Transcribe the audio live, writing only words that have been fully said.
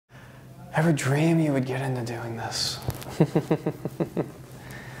Ever dream you would get into doing this?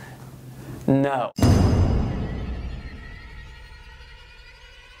 No.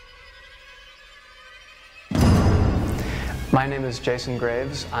 My name is Jason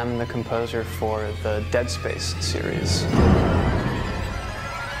Graves. I'm the composer for the Dead Space series.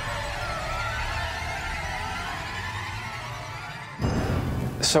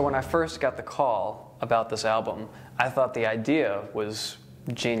 So when I first got the call about this album, I thought the idea was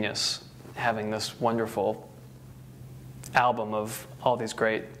genius, having this wonderful album of all these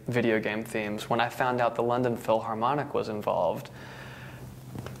great video game themes. When I found out the London Philharmonic was involved,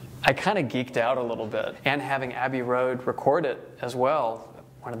 I kind of geeked out a little bit. And having Abbey Road record it as well,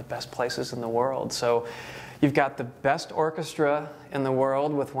 one of the best places in the world. So you've got the best orchestra in the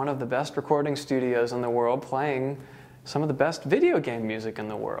world with one of the best recording studios in the world playing some of the best video game music in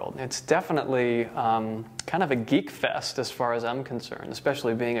the world. It's definitely kind of a geek fest as far as I'm concerned,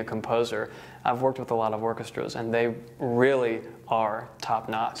 especially being a composer. I've worked with a lot of orchestras and they really are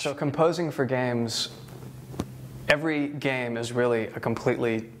top-notch. So composing for games, every game is really a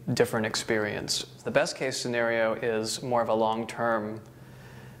completely different experience. The best case scenario is more of a long-term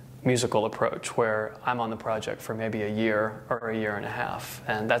musical approach where I'm on the project for maybe a year or a year and a half.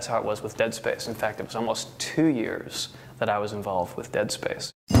 And that's how it was with Dead Space. In fact, it was almost 2 years that I was involved with Dead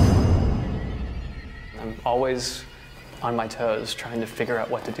Space. I'm always on my toes trying to figure out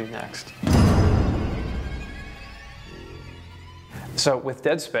what to do next. So with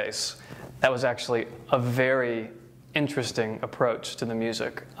Dead Space, that was actually a very interesting approach to the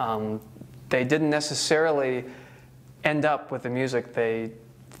music. They didn't necessarily end up with the music they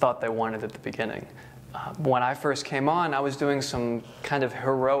thought they wanted at the beginning. When I first came on, I was doing some kind of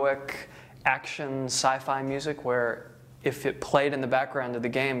heroic action sci-fi music where if it played in the background of the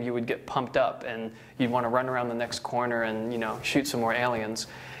game, you would get pumped up and you'd want to run around the next corner and, you know, shoot some more aliens.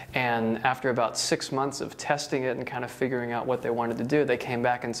 And after about 6 months of testing it and kind of figuring out what they wanted to do, they came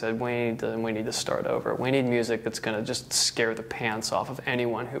back and said, we need to start over. We need music that's going to just scare the pants off of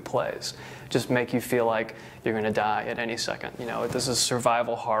anyone who plays. Just make you feel like you're going to die at any second. You know, this is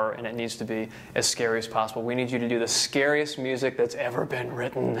survival horror and it needs to be as scary as possible. We need you to do the scariest music that's ever been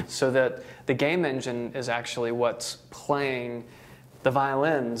written. So that the game engine is actually what's playing the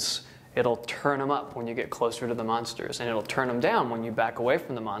violins. It'll turn them up when you get closer to the monsters, and it'll turn them down when you back away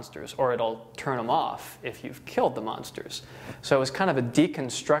from the monsters, or it'll turn them off if you've killed the monsters. So it was kind of a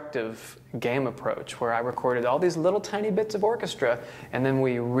deconstructive game approach where I recorded all these little tiny bits of orchestra, and then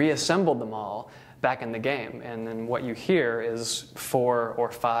we reassembled them all back in the game. And then what you hear is 4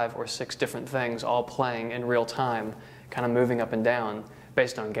 or 5 or 6 different things all playing in real time, kind of moving up and down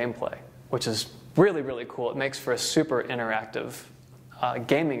based on gameplay, which is really, really cool. It makes for a super interactive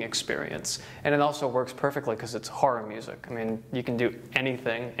gaming experience, and it also works perfectly because it's horror music. I mean, you can do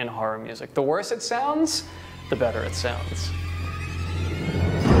anything in horror music. The worse it sounds, the better it sounds.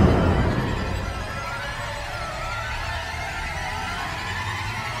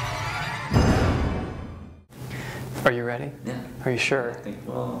 Are you ready? Yeah. Are you sure?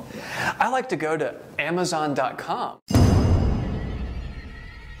 Well, yeah. I like to go to Amazon.com.